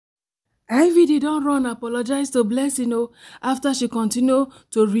IVD don't run apologize to Blessing after she continue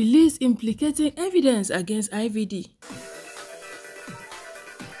to release implicating evidence against IVD.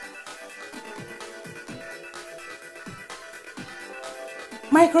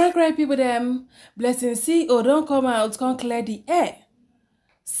 My correct people them, Blessing CEO don't come out, can't clear the air.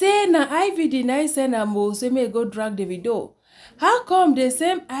 Say na IVD na send am say may go drag the video. How come the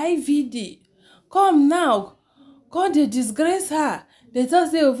same IVD come now, come they disgrace her? They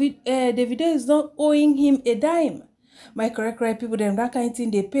just say the video is not owing him a dime. My correct people them that kind of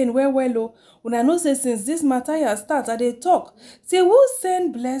thing they pain well oh. When I know say since this matter has started, they talk. Say who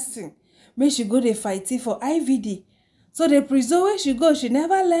send Blessing? May she go dey fighting for IVD. So they presume where she go, she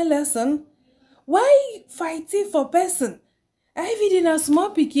never learn lesson. Why fighting for person? IVD na small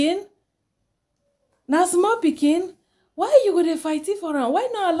pikin? Na small pikin? Why you go dey fighting for him? Why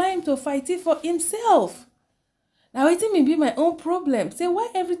not allow him to fighting for himself? Now wetin may be my own problem. Say why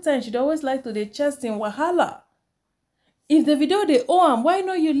every time she'd always like to dey chest in wahala? If the video they owe him, why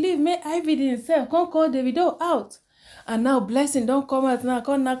not you leave me IVD himself? Come call the video out. And now Blessing don't come out now,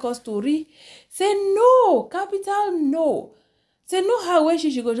 come knock us story. Say no, capital no. Say no how when she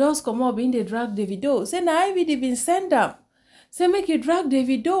should go just come up in the drag the video. Say na IVD been send them. Say make you drag the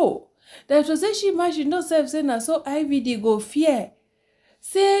video. That was say she might not self say na so IVD go fear.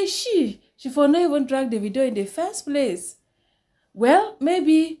 Say she for not even drag the video in the first place. Well,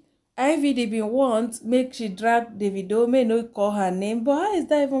 maybe IVD been want make she drag the video, may not call her name, but how is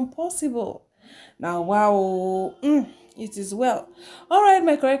that even possible? Now wow, it is well. All right,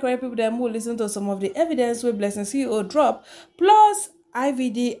 my correct people, then we'll listen to some of the evidence where Blessing CEO drop plus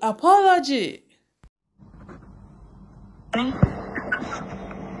IVD apology.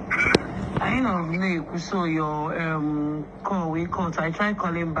 I know you saw your call. We called. I tried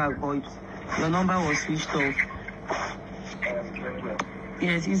calling back, but your number was switched off.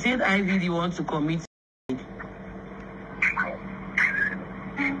 Yes, he said IVD wants to commit.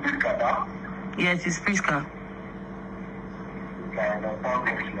 Yes, it's Priska.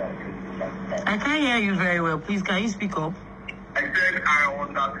 I can't hear you very well. Please, can you speak up? I said I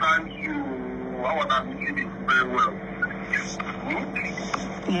understand you. I understand you very well.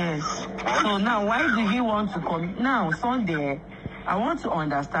 Yes. So now, why do you want to come? Now, Sunday, I want to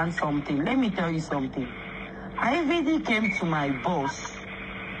understand something. Let me tell you something. IVD came to my boss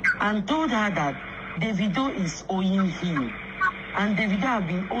and told her that Davido is owing him. And Davido have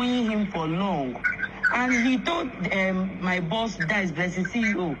been owing him for long. And he told my boss, that is Blessing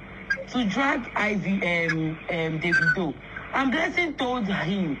CEO, to drag Davido. And Blessing told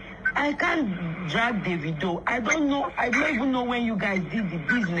him, I can't drag Davido. I don't even know when you guys did the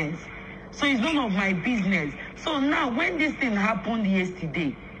business. So it's none of my business. So now, when this thing happened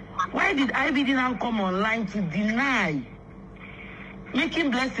yesterday, why did IVD now come online to deny?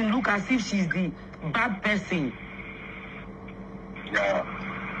 Making Blessing look as if she's the bad person. Yeah.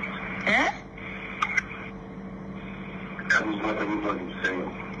 Eh? That is what everybody's saying.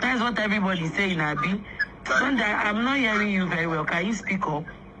 That's what everybody's saying, Abby. Sunday, I'm not hearing you very well. Can you speak up?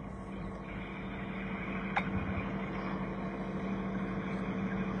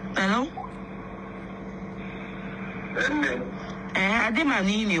 Hello? I didn't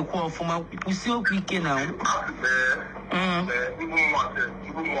need a call for my pussy weekend now. Everybody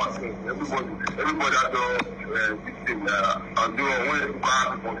has victim and do away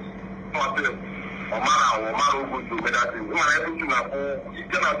one of them I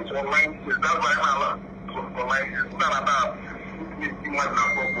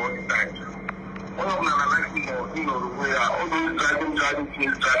like the way all those dragging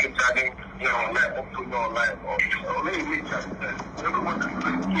things, dragging, online, up to online, or maybe everyone is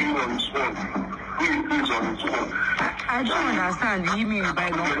on his phone. Who is on his phone? I don't understand the email by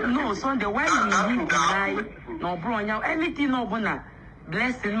no Sunday. Why you need to lie? No, bro, now anything no bona.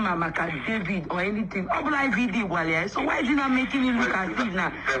 Blessing Mama David or anything. IVD Walia. So why is he not making it look as if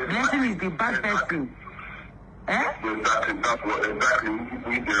now Blessing is the bad person? Eh? Exactly, that's what exactly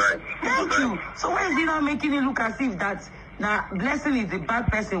we right. Thank you. So why is he not making it look as if that now Blessing is the bad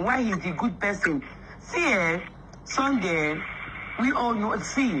person? Why he's the good person? See, Sunday, we all know.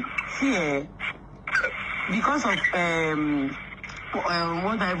 See, because of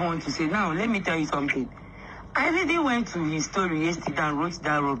what I want to say now. Let me tell you something. I really went to his story yesterday and wrote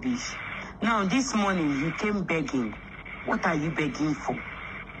that rubbish. Now this morning he came begging. What are you begging for?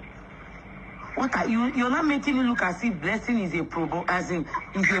 What are you? You're not making it look as if Blessing is a problematic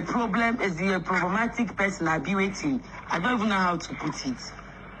person. I'll be waiting. I don't even know how to put it.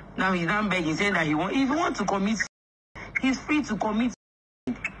 Now he's not begging, saying that if he wants to commit, he's free to commit.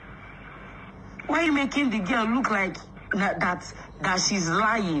 Why are you making the girl look like that she's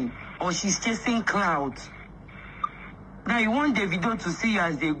lying? or she's chasing clouds. Now you want Davido to see you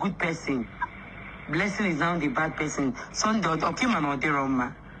as the good person. Blessing is now the bad person. Sunday, okay, man, or the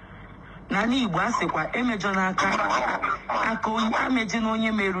Roma. Nani Ibuase kwa emejona ako imagine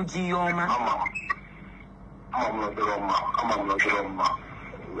onye meruji yoma. I'm not the Roma. I'm not the Roma.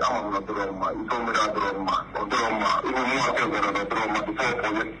 I'm not the Roma. You told me that Roma. Or the Roma. Even more than the Roma before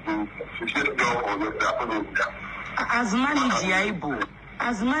she said go for the as manage Ibo.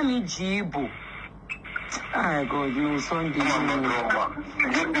 As manage Ibo. I go you Sunday.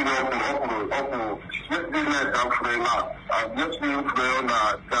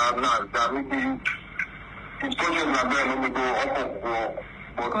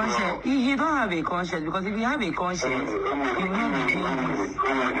 Conscience. He don't have a conscience because if you have a conscience, you will not be doing this.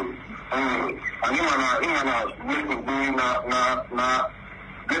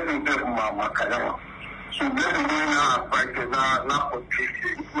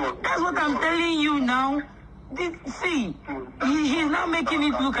 That's what I'm telling you now. See, he's now making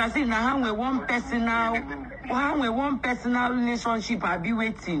it look as if now we're one personal relationship. I'll be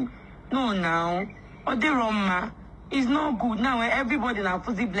waiting. No, now. Or the Roma. It's not good. Now everybody now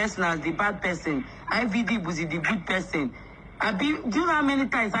fully blessed as the bad person. IVD was the good person. Do you know how many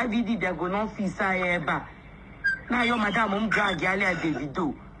times IVD they're going on ever? Now your madam drag Yalia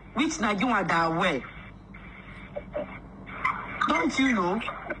Davido. Which now you are that way? Don't you know?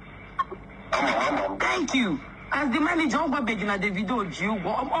 Thank you. As the manager of Babegina Davido,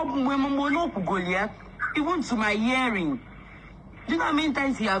 even to my hearing. Do you know how many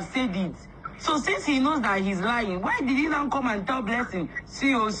times he have said it? So since he knows that he's lying, why did he now come and tell Blessing,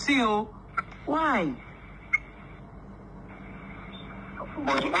 CEO? Why?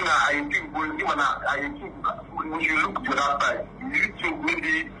 But I think when you look to that side, you think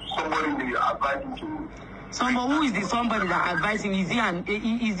maybe somebody will advise you. Somebody who is the somebody that advising? Is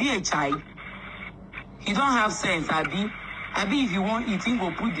he a child? He don't have sense, Abi. If you want eating, go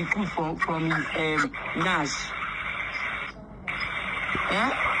put the food from his Nash.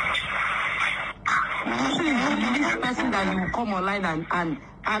 Yeah? This person that you will come online and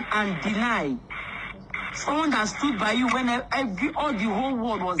deny. Someone that stood by you when all the whole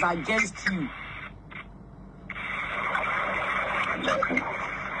world was against you.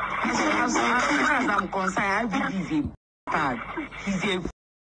 As far as I'm concerned, I think he's a bad. He's a.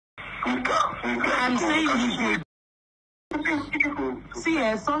 I'm saying he's a.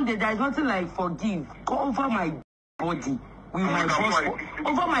 See, Sunday, there's nothing like forgive. Go over my body with my boss.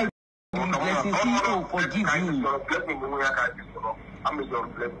 Over my blessing, CEO, forgive me.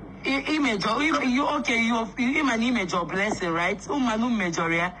 Image of you okay? You an image of blessing, right?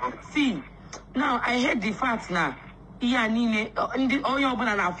 See, now I heard the facts now. Yeah, all your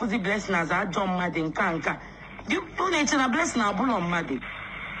brother na fuzzy blessing as a John Madden canka. You nature na blessing na bull on Madden.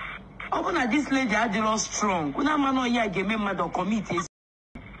 Open at this lady had the strong. Kuna mano ya game mother committee.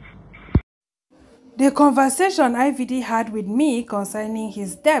 The conversation IVD had with me concerning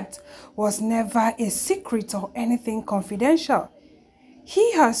his debt was never a secret or anything confidential.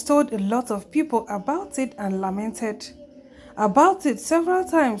 He has told a lot of people about it and lamented about it several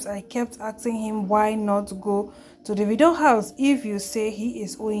times. I kept asking him why not go to the video house if you say he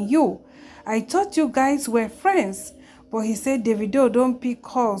is owing you. I thought you guys were friends, but he said Davido don't pick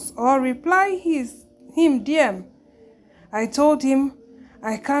calls or reply him DM. I told him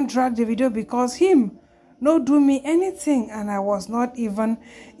I can't drag Davido because him no do me anything and I was not even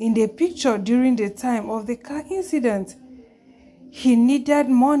in the picture during the time of the car incident. He needed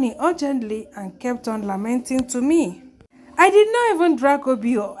money urgently and kept on lamenting to me. I did not even drag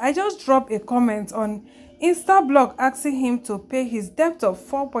Obio. I just dropped a comment on Instablog asking him to pay his debt of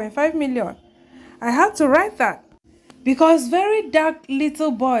 4.5 million. I had to write that because very dark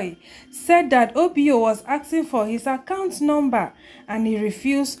little boy said that Obio was asking for his account number and he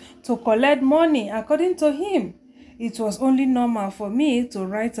refused to collect money. According to him, it was only normal for me to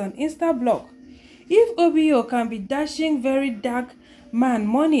write on Instablog. If Obio can be dashing very dark man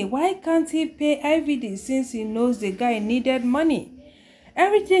money, why can't he pay IVD since he knows the guy needed money?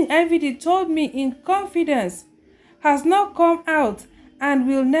 Everything IVD told me in confidence has not come out and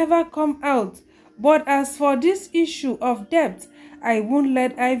will never come out. But as for this issue of debt, I won't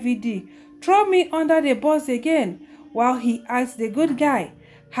let IVD throw me under the bus again while he asks the good guy,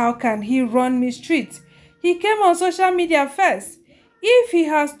 how can he run me street? He came on social media first. If he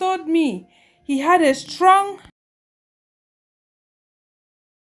has told me he had a strong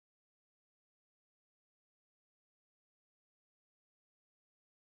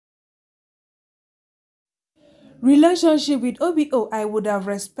relationship with OBO, I would have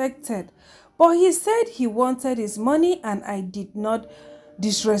respected. But he said he wanted his money and I did not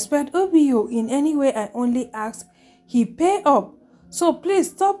disrespect Obio in any way. I only ask he pay up. So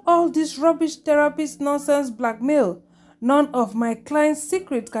please stop all this rubbish therapist nonsense blackmail. None of my clients'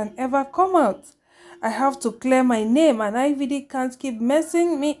 secret can ever come out. I have to clear my name and IVD can't keep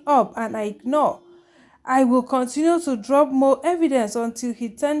messing me up and I ignore. I will continue to drop more evidence until he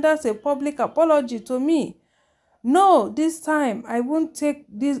tenders a public apology to me. No, this time I won't take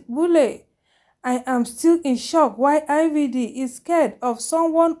this bully. I am still in shock why IVD is scared of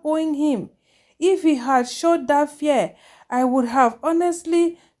someone owing him. If he had showed that fear, I would have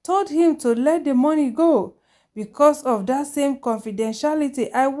honestly told him to let the money go. Because of that same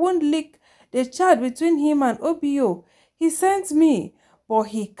confidentiality, I won't leak the chat between him and Obio. He sent me, but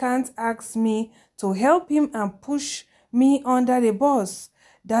he can't ask me to help him and push me under the bus.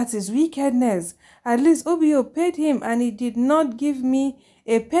 That is wickedness. At least Obio paid him and he did not give me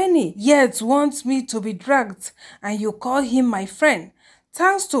a penny, yet wants me to be dragged, and you call him my friend.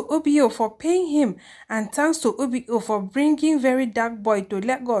 Thanks to Obio for paying him, and thanks to Obio for bringing very dark boy to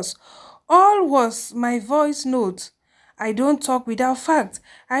Lagos. All was my voice note. I don't talk without fact.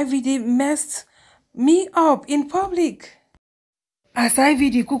 IVD messed me up in public. As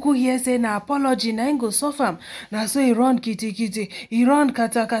IVD kuku here say na apology na go suffer am. Na so he run kitty, he run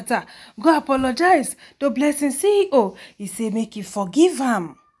kata. Go apologize to Blessing CEO. He say make he forgive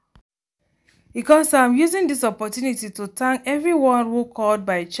him. Because I'm using this opportunity to thank everyone who called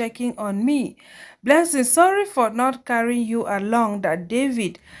by checking on me. Blessing, sorry for not carrying you along that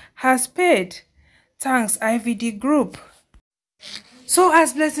David has paid. Thanks, IVD Group. So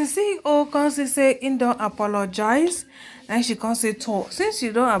as Blessing CEO comes to say, he don't apologize. And she comes say, since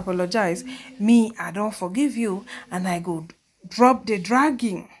you don't apologize, me, I don't forgive you. And I go drop the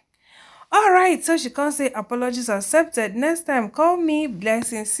dragging. Alright, so she comes say, apologies accepted. Next time, call me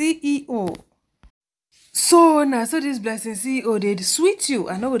Blessing CEO. So now, so this Blessing CEO, they sweet you.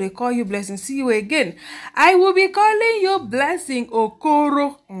 I know they call you Blessing CEO again. I will be calling you Blessing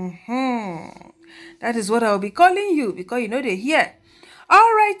Okoro. That is what I will be calling you, because you know they hear.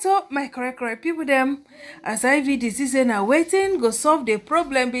 Alright, so my correct people them. As IVD say now waiting, go solve the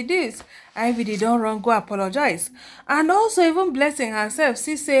problem with this. IVD don't run, go apologize. And also even Blessing herself,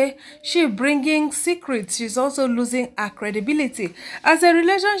 she say she bringing secrets. She's also losing her credibility as a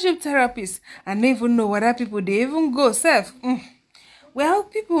relationship therapist. And even know whether people they even go self. Well,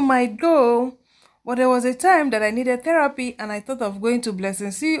 people might go, but there was a time that I needed therapy and I thought of going to Blessing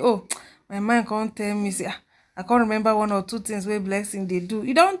CEO. My mind can't tell me, say, I can't remember one or two things where Blessing they do.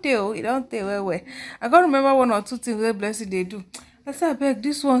 You don't tell where. I can't remember one or two things where Blessing they do. I said, I beg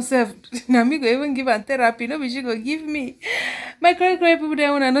this one self. Now me go even give her therapy. No, she go give me. My great people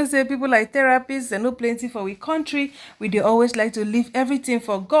there when I know say people like therapists and no plenty for we country. We they always like to leave everything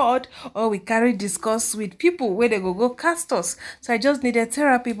for God, or we carry discuss with people where they go cast us. So I just needed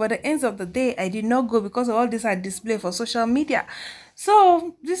therapy, but at the end of the day, I did not go because of all this I display for social media.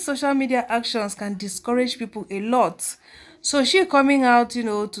 So these social media actions can discourage people a lot. So she coming out, you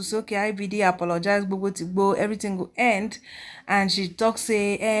know, to say, okay, IVD apologize, everything will end. And she talks,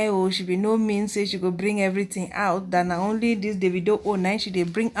 say, oh, she be no means, say she go bring everything out. That not only this Davido 09 she they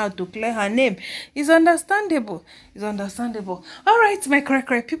bring out to clear her name. It's understandable. It's understandable. All right, my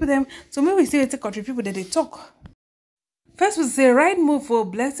correct people them. So maybe we see the country people that they talk. First we say right move for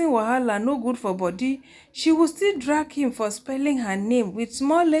Blessing wahala, no good for body. She will still drag him for spelling her name with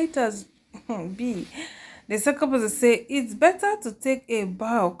small letters B. The second person say it's better to take a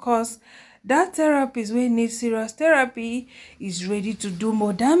bow because that therapist wey need serious therapy is ready to do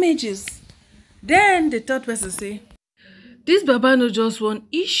more damages. Then the third person say this Baba no just want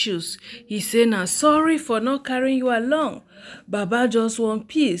issues. He say na sorry for not carrying you along. Baba just want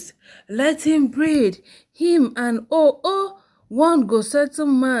peace. Let him breathe. Him and one go settle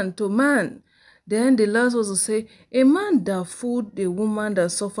man to man. Then the last was to say, a man that fooled the woman that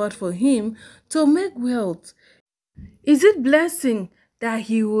suffered for him to make wealth. Is it blessing that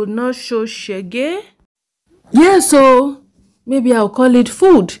he would not show shege? Yes, so maybe I'll call it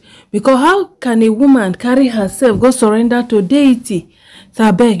food. Because how can a woman carry herself go surrender to deity? So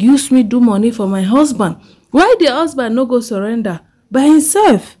I beg, use me do money for my husband. Why the husband no go surrender? By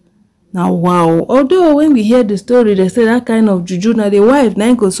himself. Now wow. Although when we hear the story, they say that kind of juju na the wife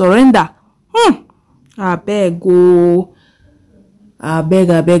na go surrender. I beg, go. I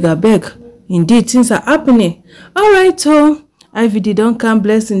beg. Indeed, things are happening. Alright, so IVD don't come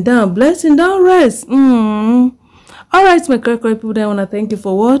blessing down rest. Alright, my correct people, I wanna thank you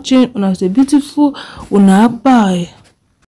for watching. Una stay beautiful. Una bye.